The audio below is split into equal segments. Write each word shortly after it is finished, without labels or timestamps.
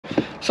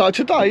So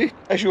today,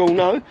 as you all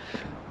know,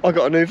 I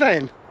got a new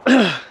van.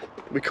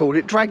 We called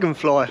it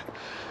Dragonfly.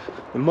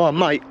 And my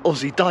mate,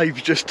 Aussie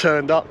Dave, just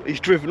turned up. He's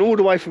driven all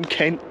the way from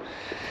Kent,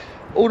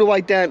 all the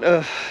way down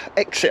to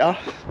Exeter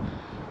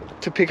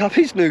to pick up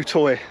his new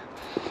toy.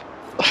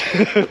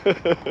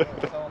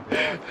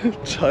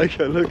 Take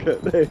a look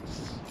at this.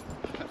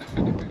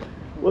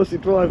 What's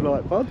it drive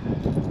like, bud?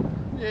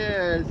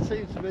 Yeah, it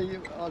seems to be,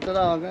 I don't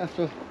know, I'm going to have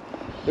to,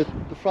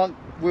 the front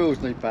wheels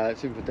need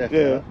balancing for definite,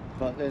 Yeah.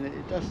 but then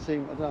it does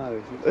seem, I don't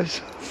know.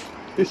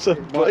 It's a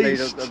might need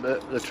beast.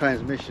 the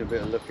transmission a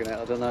bit of looking at,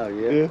 I don't know,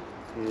 yeah. Yeah.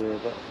 Yeah,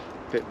 but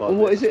bit by And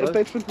what bit, is it, a so.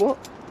 Bedford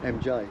what?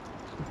 MJ.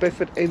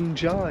 Bedford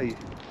MJ.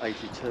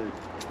 82.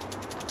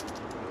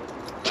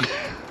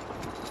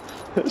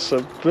 That's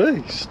a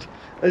beast.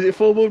 Is it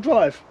four-wheel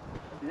drive?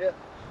 Yep,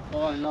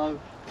 I know.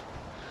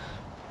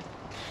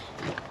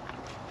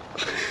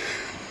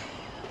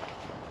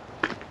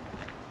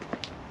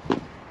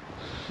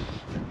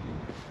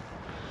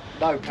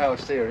 No power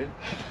steering.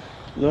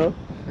 No.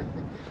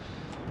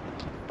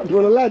 You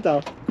want a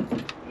ladder?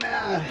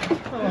 Nah.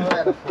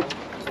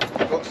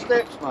 Got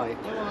steps, mate.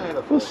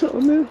 What's that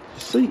on there?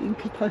 Seating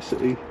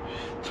capacity.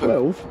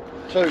 12.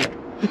 2. I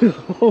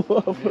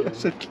thought it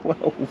said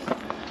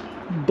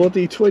 12.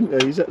 Body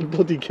 20, is that the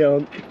body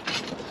count?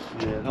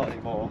 Yeah, not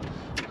anymore.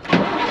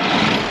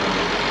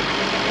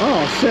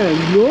 Oh, sounds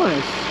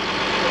nice.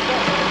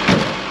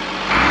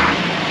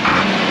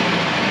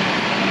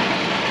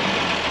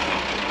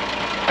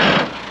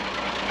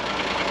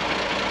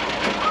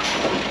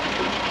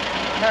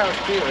 Power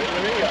steering,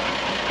 here.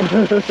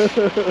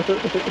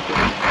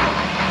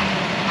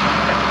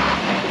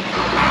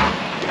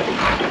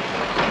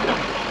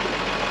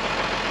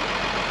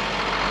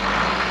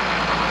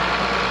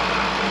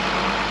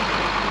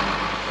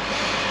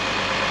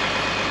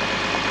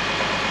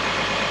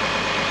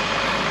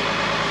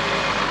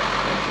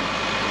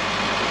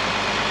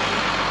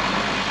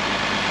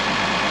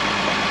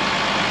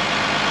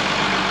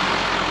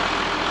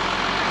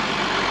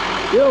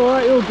 You're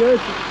alright, you're good.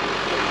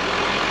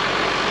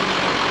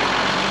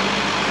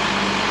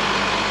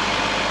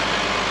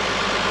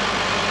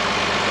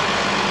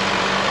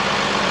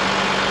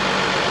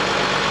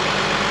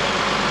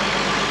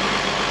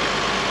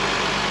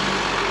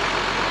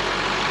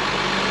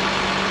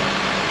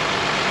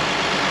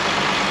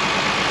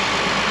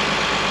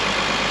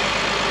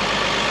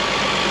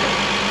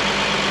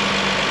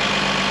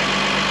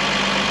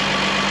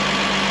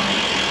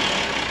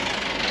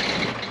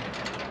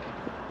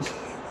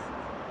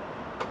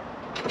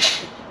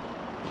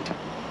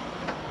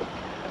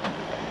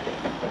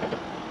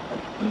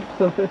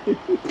 Well,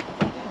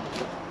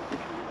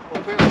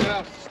 people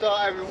have to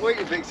start having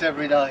Weetabix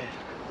every day.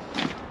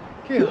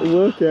 Get a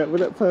workout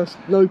with that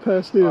no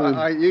power steering.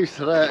 I ain't used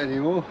to that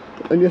anymore.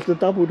 And you have to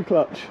double the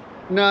clutch.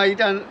 No, you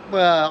don't.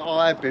 Well,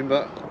 I have been,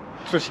 but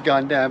especially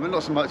going down, but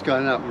not so much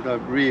going up. We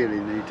don't really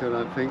need to, I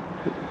don't think.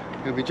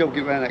 It'll be a job to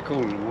get round that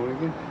corner in the morning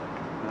again.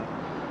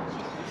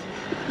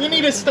 You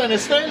need a stair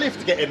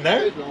lift to get in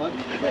there.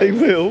 He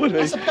will, wouldn't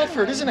he? That's a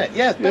Bedford, isn't it?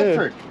 Yeah,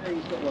 Bedford.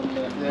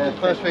 Yeah,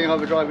 first thing I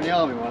ever drove in the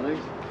army, one of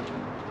these.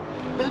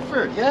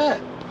 Bedford, yeah.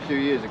 A few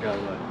years ago,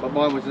 though. But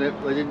mine was, they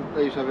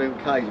used to have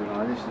MKs in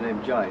mine. This is an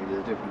MJ.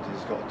 The difference is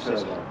it's got a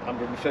turbo.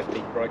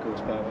 150 brake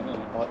horsepower, isn't it?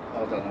 I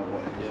don't know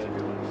what it is, to be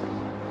honest.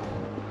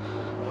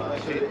 Well,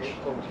 it's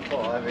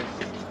 45.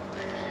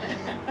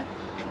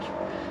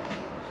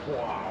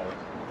 Wow.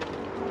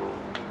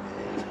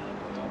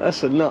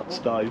 That's a nuts,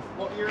 Dave.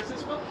 What year is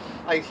this one?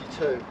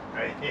 82.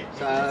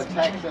 So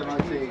tax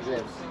MOT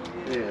exempt.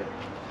 Yeah.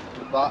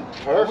 But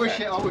I wish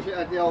it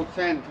had the old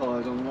sand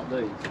tyres on, not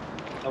these.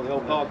 Oh, the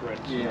old bar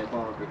grips. Yeah,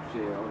 bar grips,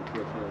 yeah, I would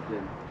prefer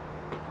them.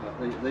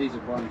 But these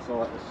are ones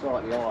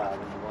slightly higher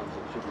than the ones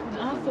that should be.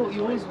 I thought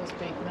yours was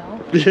big, Mel.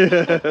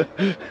 Yeah.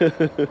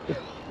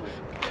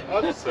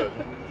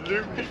 Absolutely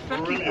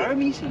brilliant.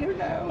 Army's here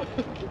now.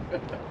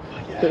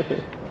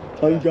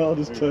 Home guard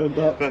has turned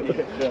up.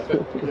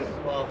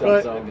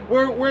 Right,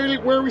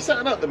 where are we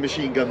setting up the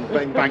machine gun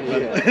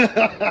embankment?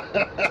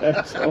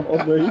 That's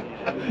on me.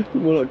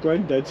 More like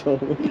granddad's on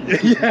me.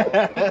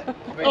 Yeah.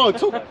 Oh,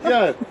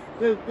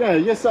 yeah,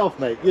 yourself,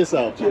 mate,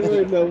 yourself.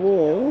 During the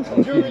war.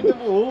 During the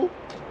war.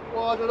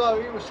 Well, I don't know,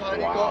 he was saying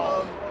he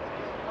got,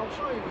 I'm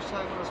sure he was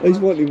saying when I He's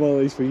spoke wanted one of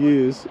these for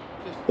years.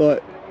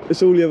 Like,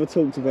 it's all he ever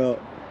talked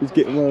about. Is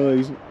getting one of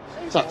these.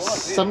 Is that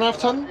 7.5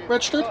 ton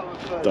registered?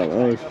 Don't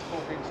know.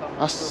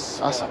 That's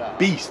a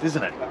beast,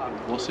 isn't it?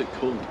 What's it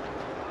called?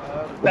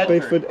 The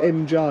Bedford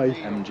MJ.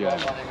 MJ.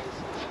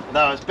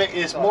 No,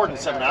 it's more than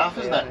 7.5,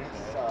 isn't it?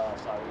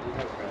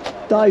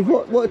 Dave,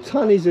 what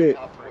ton is it?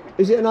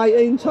 Is it an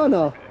 18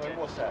 tonner?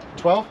 What's that?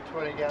 12?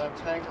 20 gallon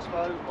tank, I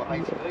suppose. What, 80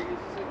 litres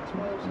is it, I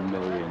suppose?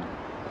 Million.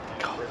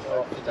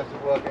 You'd have to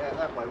work it out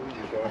that way, wouldn't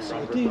you,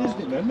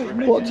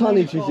 guys? What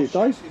tonnage is it,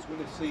 Dave?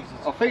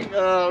 I think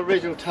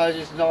original tonnage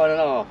is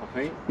 9.5, I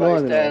think.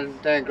 But it's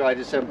 9.5.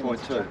 downgraded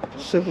 7.2.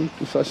 7,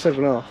 it's like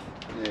 7.5.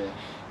 Yeah.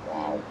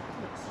 Wow.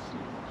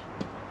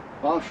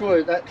 But I'm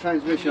sure that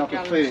transmission, I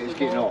can feel it is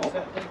getting hot.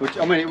 Which,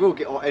 I mean, it will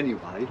get hot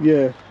anyway.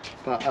 Yeah.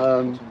 But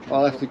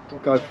I'll have to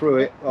go through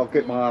it. I'll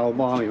get my old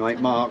army mate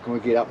Mark and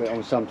we'll get up it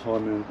on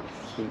sometime in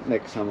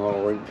next summer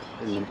or in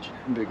the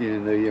beginning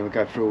of the year. We'll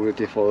go through all the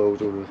diff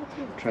oils, all the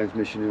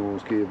transmission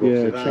oils,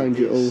 gearbox. Yeah, change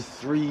it all.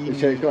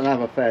 It's got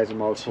another 1,000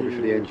 miles probably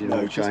for the engine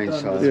oil change.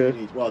 So.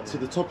 Yeah. Well, to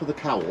the top of the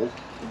cowl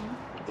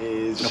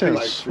is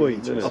Sounds sweet,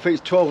 doesn't it? I think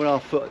it's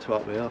 12.5 foot to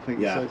up there. I think.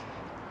 Yeah.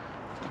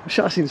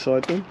 Shut us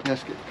inside then.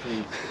 Let's get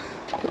clean.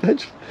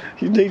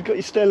 You got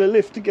your stellar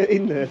lift to get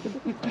in there.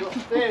 Got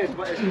stairs,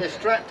 but they're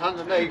strapped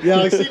underneath. Yeah,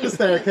 I've seen the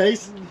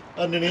staircase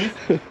underneath.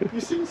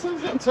 You seen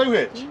that tow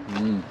hitch?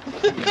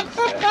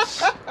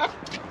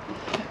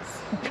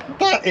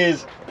 That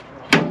is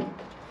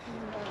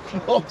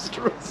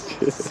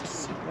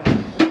monstrous.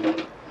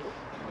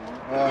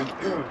 I ain't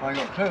got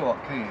a clue what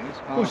key it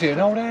is. Was it an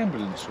old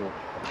ambulance or?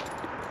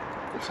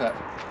 What's that?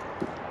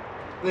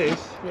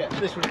 This? Yeah,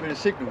 this would have been a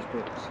signals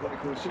box. What they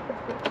call a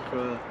signals box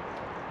for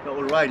not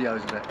all the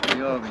radios in there, in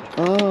the army.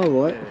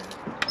 Oh, right.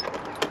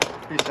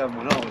 Yeah. This one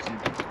when I was in.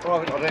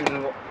 Well, I don't even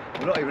know what.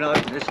 I'm not even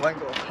opening this, I ain't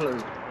got a clue.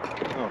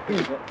 Oh,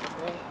 here's what.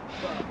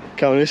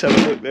 Come on, let's have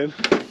a look then.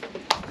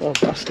 Oh,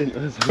 busting.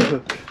 Let's have a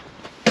look.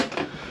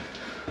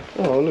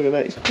 Oh, look at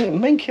that. It's a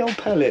manky old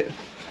pallet.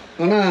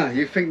 I know,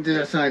 you think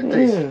that's something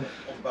decent.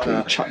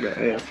 Yeah. Chuck that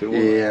there, I feel.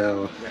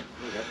 Yeah.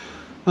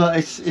 Well,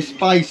 it's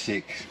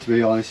basic, to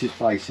be honest, it's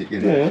basic,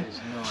 isn't it?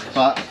 Yeah.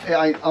 But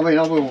I mean,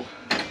 I want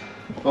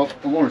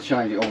to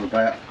change it all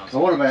about. I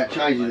want about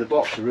changing the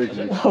box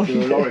originally to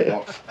a lorry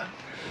box.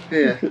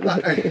 Yeah,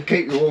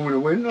 keep you warm in the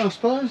winter, I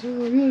suppose.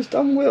 Oh, yeah, it's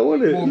done well,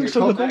 isn't it? Warm Looks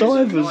your like a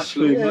pockets. diver's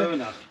thing.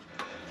 Yeah.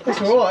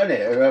 It's alright,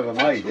 isn't it? Whoever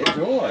made it, it's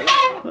alright.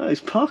 Oh,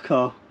 it's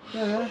pucker.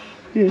 Yeah.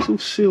 Yeah, it's all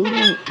sealed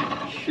up.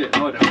 Shit,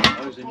 I don't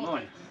want those in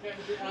mine.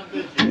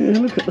 Yeah,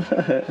 look at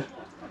that.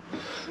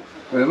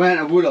 Well, the amount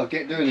of wood I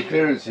get doing the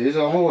clearances,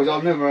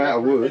 I'm never out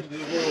of wood.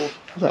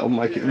 That'll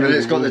make it And really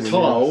it's got the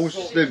warm,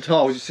 tiles, them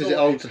tiles, it says it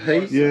holds the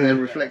heat Yeah. and then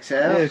reflects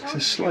it out. Yeah, it's a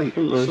slate,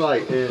 isn't it?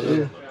 Slate,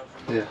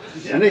 yeah.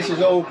 And this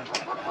has all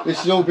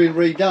been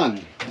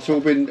redone. It's all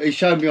been. He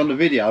showed me on the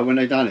video when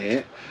they done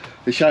it.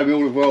 He showed me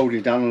all the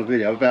welding done on the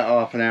video, about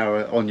half an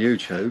hour on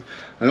YouTube,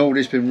 and all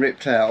this been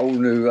ripped out, all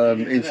new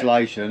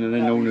insulation, and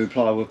then all new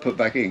plywood put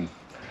back in.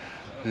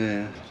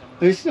 Yeah.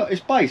 It's not.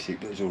 It's basic,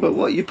 but it's all. But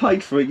what you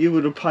paid for it, you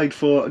would have paid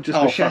for just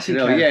a chassis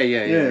fucking hell, cab.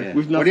 yeah.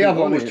 With Well, nothing the other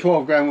one on was it.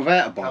 12 grand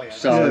without a box.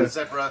 So.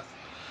 Zebra.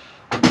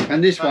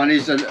 And this one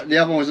is, the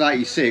other one was an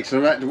 86,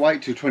 so I had to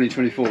wait till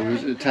 2024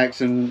 because the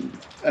tax and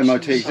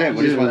MOT exempt.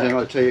 Well, this one's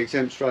MOT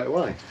exempt straight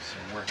away.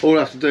 All I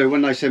have to do,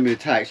 when they send me the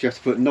tax, you have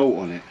to put 0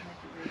 on it.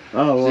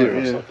 Oh, right, Zero.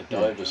 yeah. Like a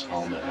diver's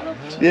helmet.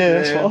 Yeah,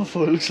 that's what I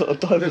thought. It looks like a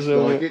diver's Looks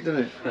like helmet. it,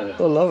 doesn't it?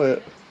 I love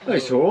it. Well,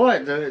 it's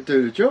alright,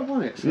 do the job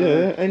on it. So.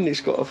 Yeah, and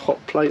it's got a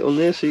hot plate on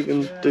there so you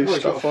can do Well,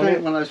 it's got stuff a on fan,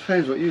 it. one of those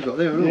fans what you got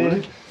there, Yeah,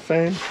 haven't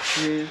fan.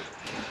 you?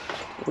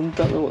 I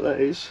don't know what that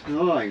is. Yeah.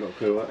 No, I ain't got a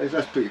clue.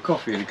 That's to put your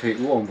coffee in and keep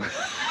it warm.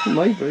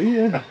 Maybe,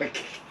 yeah.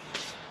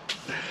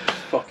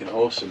 Fucking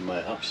awesome,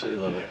 mate.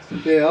 Absolutely love it.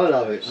 Yeah, I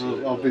love it.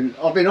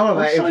 I've been on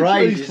about it for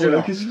ages.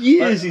 Because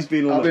years he's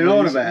been on I've been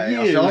on about it.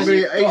 Years. So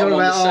he's on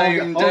about the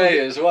same day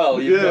as well.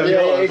 He's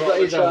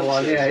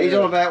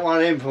on about one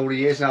of them for all the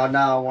years now.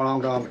 Now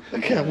I'm going.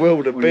 Look how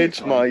well the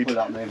bed's made. Put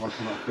up there, if I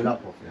cannot fill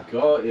up off you.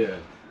 God, yeah.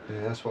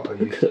 Yeah, that's what I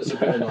used to. It's a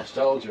bit of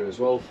nostalgia as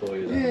well for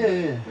you.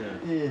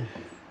 Yeah.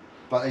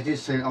 But they did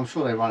seem. I'm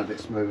sure they run a bit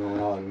smoother when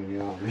I was in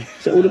the army.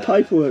 Is that all the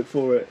paperwork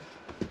for it?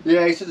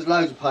 Yeah, he said there's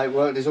loads of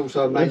paperwork. There's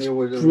also a manual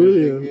with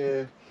brilliant.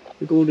 everything.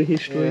 Look at all the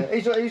history.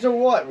 Yeah, he's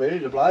all right, really,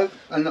 the bloke.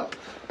 And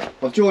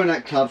I've joined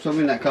that club, so I'm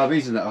in that club.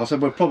 He's in that. I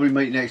said we'll probably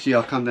meet next year.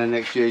 I'll come down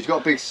next year. He's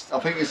got a big. I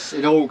think it's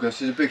in August.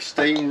 There's a big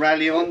steam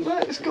rally on.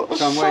 It's got a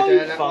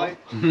somewhere down sofa.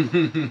 that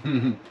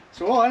way. It's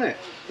all right, isn't it?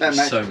 That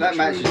match, So that much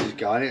match room. is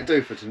going. It'll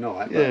do for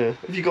tonight. But Yeah.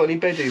 Have you got any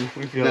bedding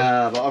with you?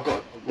 Nah, but I've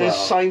got. There's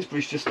Well,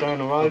 Sainsbury's just down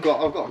the road. I've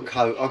got a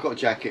coat. I've got a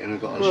jacket, and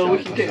I've got a Well, we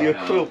shirt. can get you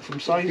a quilt from a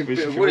Sainsbury's bit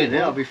if of you wood in want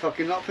there. I'll one. be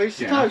fucking like a piece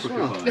of Yeah, toast,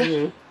 won't I?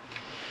 Yeah.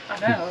 I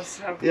know.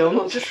 So Yeah, I'm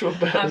not sure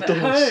about I'm the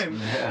at doors.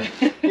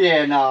 home.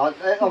 Yeah, no.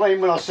 I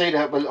mean, when I see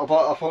that, but I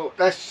thought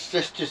that's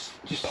just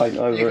Paint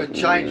over you it. can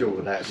change all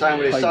of that. Same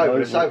with the Paint sofa. over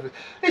The sofa,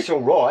 it's all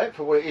right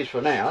for what it is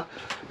for now.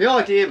 The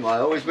idea,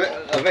 Mo, is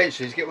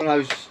eventually to get one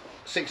of those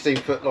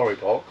 16-foot lorry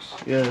box,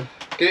 Yeah.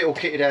 get it all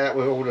kitted out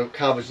with all the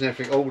covers and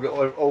everything,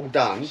 all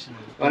done,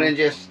 and then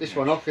just this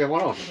one off, the other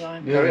one on. Yeah.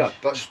 Carry on.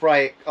 But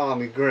spray it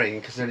army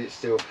green because then it's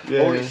still. Yeah.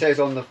 All it says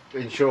on the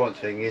insurance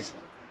thing is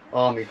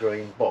army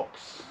green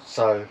box.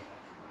 So.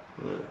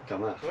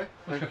 Done that.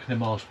 What's the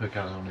miles per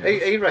gallon on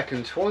it? He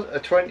reckons a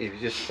 20 if you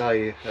just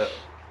say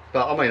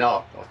But I mean,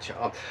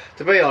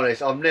 to be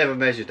honest, I've never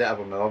measured that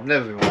other mill. I've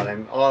never been one of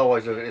them. I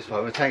always look at this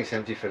one. The tank's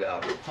empty, fill it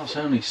up. That's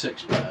only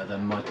 6 better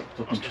than my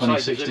fucking Say,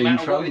 2016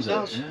 Transit.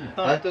 Does? Yeah.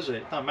 No, does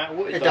it? Don't matter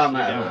what it, It does. don't to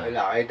matter. you.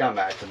 No, it don't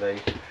matter to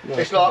me. No,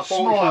 It's like 45.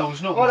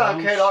 smiles, not I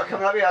don't miles. care. Like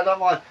coming up here, I don't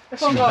mind.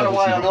 If I'm going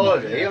away on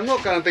holiday, I'm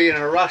not going to be in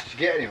a rush to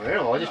get anywhere.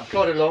 I just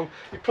plod along.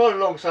 You plod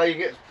along, so you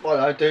get, I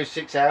don't know, do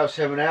 6 hours,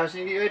 7 hours,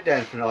 and you get your head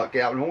down for the night.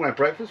 Get up in the morning, have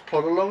breakfast,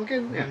 plod along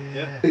again.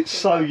 Yeah. It's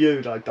so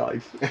you though,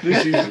 Dave.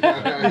 This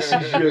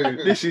is you.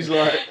 This is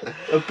like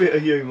a bit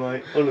of you,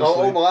 mate. Honestly.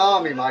 All my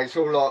army mates,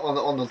 all like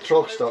on the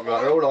trog stock,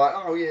 like they're all like,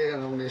 oh yeah,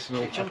 and all this and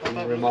all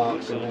fucking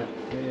remarks and that.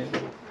 Yeah.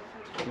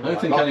 I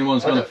don't think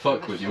anyone's gonna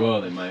fuck with you,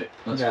 are they, mate?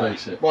 Let's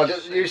face it. Well,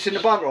 you seen the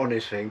bumper on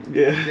this thing?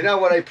 Yeah. You know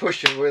when they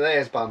push you with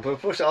theirs bumper?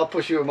 I'll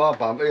push you with my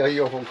bumper.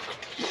 You're all...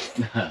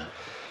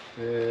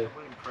 Yeah.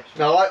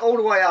 No, all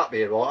the way up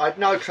here, right, I had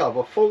no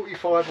trouble.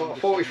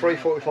 43,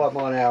 45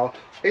 mile an hour,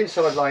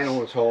 inside lane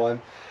all the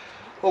time.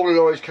 All the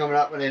lorries coming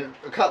up, and then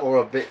a couple were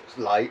a bit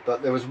late,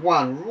 but there was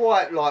one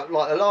right like the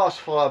last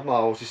 5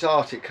 miles. This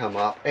Arctic come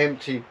up,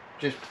 empty,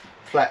 just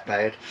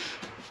flatbed,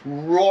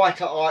 right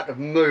at height to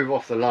move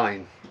off the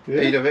lane.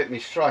 Yeah. He'd have hit me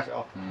straight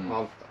off.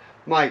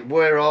 Mate,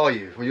 where are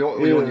you? Were you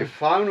on your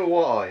phone or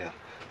what are you?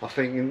 I'm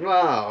thinking, no,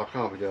 I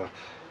can't be doing.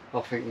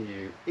 I'm thinking,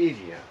 you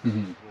idiot.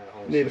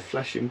 Need a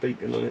flashing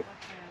beacon on it.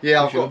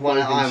 Yeah, I've Because got one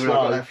at you're home and I've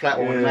got slow. that flat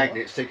one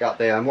magnet stick up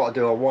there, and what I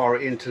do, I wire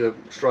it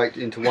straight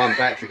into one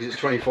battery because it's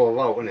 24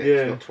 volt, isn't it?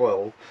 Yeah. It's not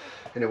 12.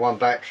 Into one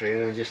battery,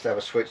 and then just have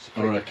a switch to I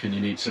flick it. reckon you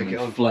need some Flick it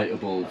on.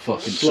 inflatable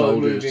fucking Slow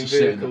soldiers moving to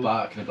sit in vehicle. the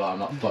back and be like, I'm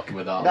not fucking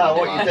with that. No,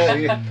 one, what you do,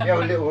 you have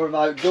a little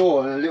remote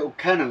door and a little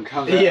cannon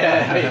comes out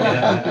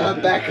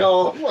and back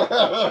off.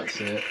 That's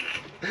it.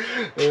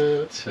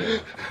 That's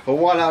it. A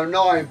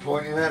 109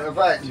 pointing out the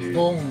back. Dude,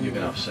 Boom. you're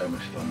gonna have so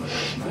much fun with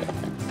this, mate.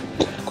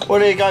 Well,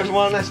 there you go,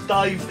 everyone. That's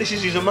Dave. This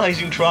is his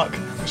amazing truck.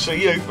 We'll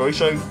see you very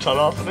soon.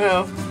 Ta-ra for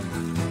now.